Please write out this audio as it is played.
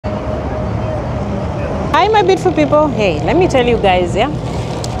Hi my beautiful people. Hey, let me tell you guys, yeah,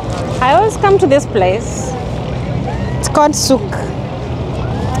 I always come to this place. It's called Souk,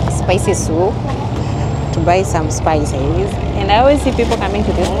 spicy Souk, to buy some spices, and I always see people coming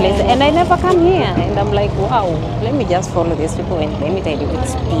to this place and I never come here, and I'm like, wow, let me just follow these people and let me tell you,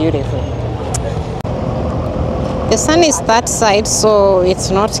 it's beautiful. The sun is that side, so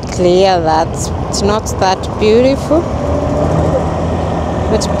it's not clear, that it's not that beautiful.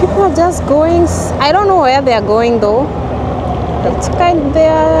 But people are just going. I don't know where they are going though. It's they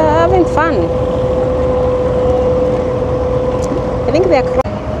are having fun. I think they are.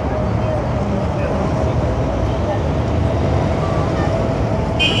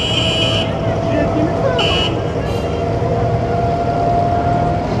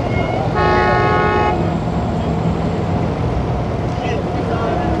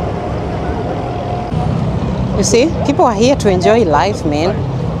 You see, people are here to enjoy life, man.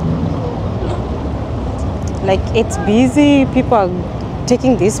 Like, it's busy, people are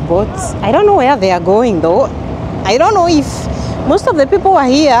taking these boats. I don't know where they are going though. I don't know if most of the people who are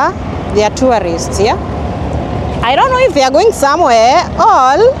here, they are tourists, yeah? I don't know if they are going somewhere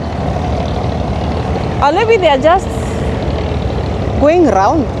or maybe they are just going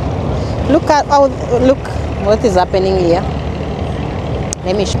around. Look at look what is happening here.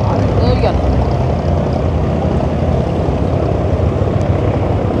 Let me show you.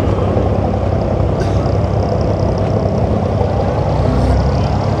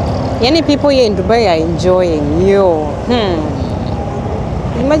 Many people here in Dubai are enjoying.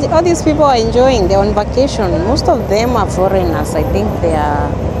 Imagine all these people are enjoying. They're on vacation. Most of them are foreigners. I think they are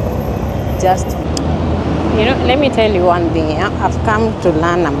just, you know, let me tell you one thing. I've come to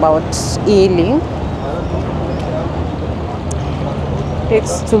learn about healing.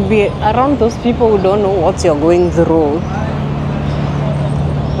 It's to be around those people who don't know what you're going through.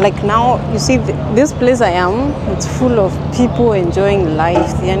 Like now, you see, this place I am, it's full of people enjoying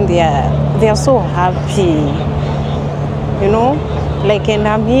life, and they are so happy, you know. Like, and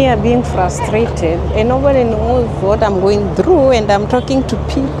I'm here being frustrated, and nobody knows what I'm going through, and I'm talking to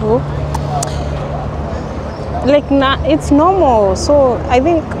people. Like, it's normal. So I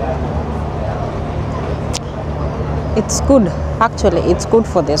think it's good. Actually, it's good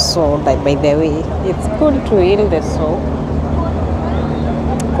for the soul. Like, by the way, it's good to heal the soul.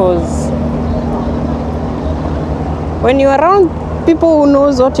 Because when you're around people who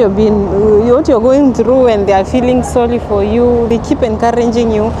knows what you're going through, and they are feeling sorry for you, they keep encouraging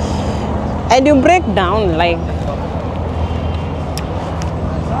you, and you break down, like,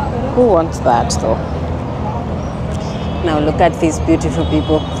 who wants that though? Now look at these beautiful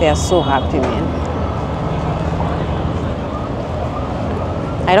people. They are so happy, man.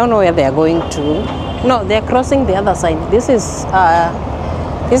 I don't know where they are going to. No, they are crossing the other side. This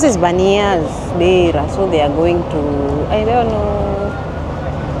is Bania's Beira, so they are going to, I don't know,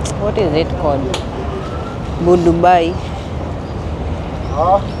 what is it called? Dubai.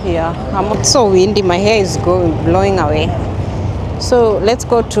 Yeah, it's so windy, my hair is blowing away. So let's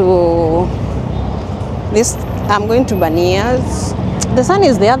go to this. I'm going to Bania's. The sun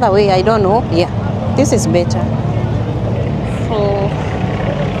is the other way, I don't know. Yeah, this is better. So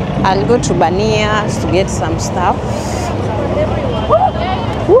I'll go to Bania's to get some stuff.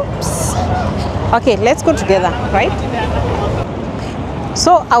 Oops. Okay, let's go together, right?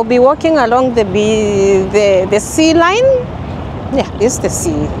 So I'll be walking along the sea line. Yeah, this is the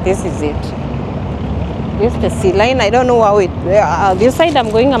sea. This is it. This is the sea line. I don't know how it. This side I'm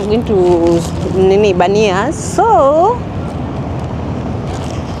going to Banias. So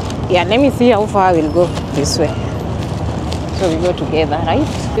yeah, let me see how far I will go this way. So we go together, right?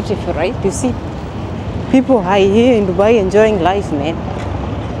 Beautiful, right? You see, people are here in Dubai enjoying life, man.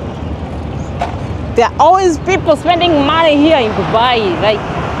 There are always people spending money here in Dubai, like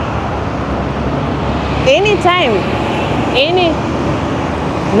anytime,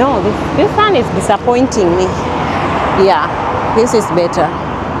 no, this one is disappointing me. Yeah, this is better.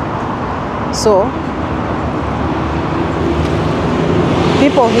 So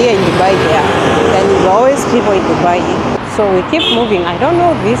people here in Dubai, there is always people in Dubai. So we keep moving. I don't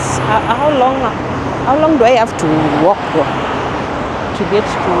know this, how long do I have to walk to get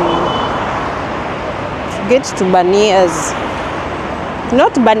to Banias?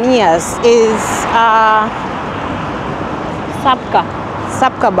 Not Banias, is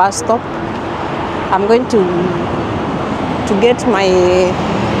Sapka bus stop. I'm going to get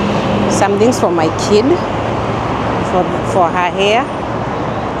some things for my kid, for her hair.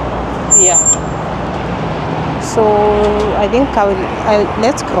 Yeah. So I think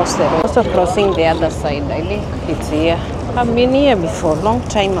let's cross the road. Also crossing the other side. I think it's here. I've been here before, long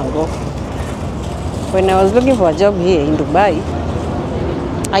time ago. When I was looking for a job here in Dubai,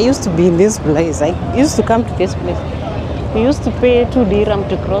 I used to be in this place. I used to come to this place. We used to pay 2 dirham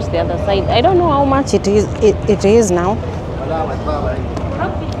to cross the other side. I don't know how much it is now,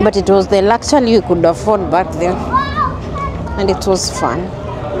 but it was the luxury you could afford back then, and it was fun,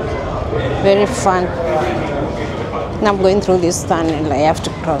 very fun. Now I'm going through this tunnel. I have to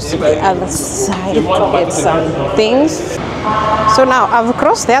cross to the other side to get some things. So now I've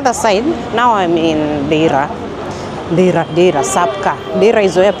crossed the other side. Now I'm in Dera, Sapka. Dera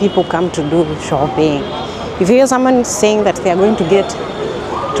is where people come to do shopping. If you hear someone saying that they are going to get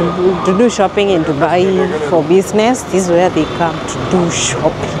to do shopping in Dubai for business, this is where they come to do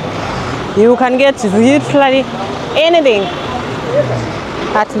shopping. You can get literally anything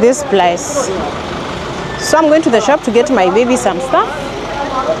at this place. So I'm going to the shop to get my baby some stuff.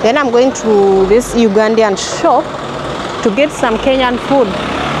 Then I'm going to this Ugandan shop to get some Kenyan food.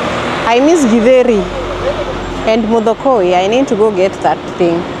 I miss githeri and mudokoi. I need to go get that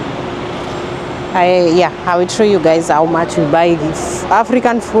thing. I will show you guys how much we buy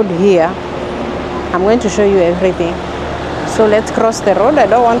African food here. I'm going to show you everything. So let's cross the road. I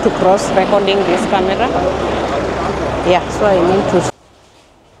don't want to cross recording this camera. Yeah, so I need to.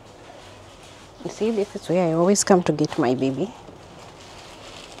 You see, this is where I always come to get my baby.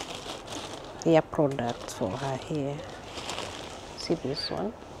 Hair products for her hair. See this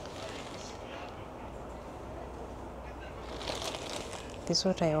one. This is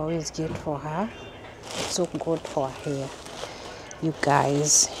what I always get for her. It's so good for her hair. You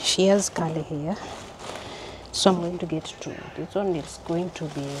guys, she has curly hair. So I'm going to get to this one. It's going to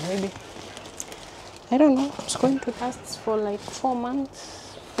be maybe, I don't know, it's going to last for like 4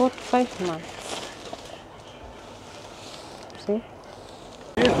 months, 4 to 5 months. See?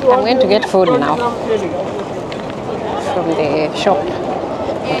 I'm going to get food now from the shop.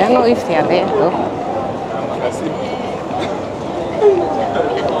 I don't know if they are there though.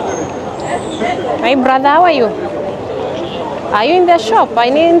 Hi brother, how are you? Are you in the shop? I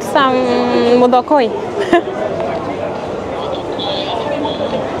need some mudokoi.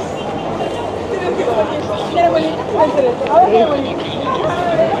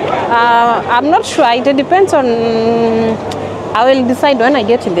 I'm not sure. It depends on. I will decide when I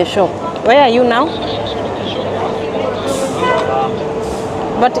get in the shop. Where are you now?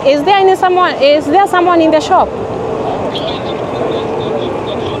 But is there someone? Is there someone in the shop?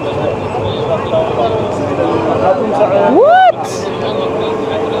 What?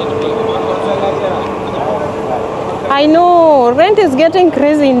 I know, rent is getting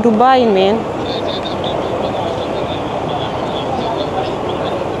crazy in Dubai, man.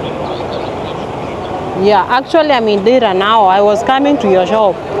 Yeah, actually I'm in Dera now. I was coming to your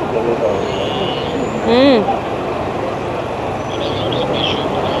shop.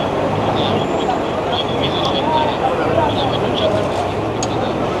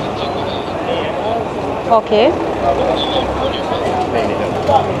 Okay.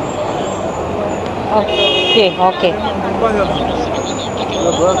 Okay.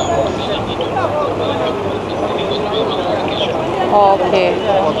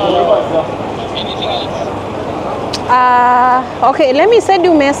 Okay, let me send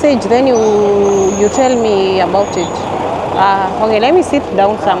you a message, then you tell me about it. Okay, let me sit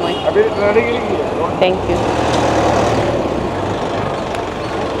down somewhere. Thank you.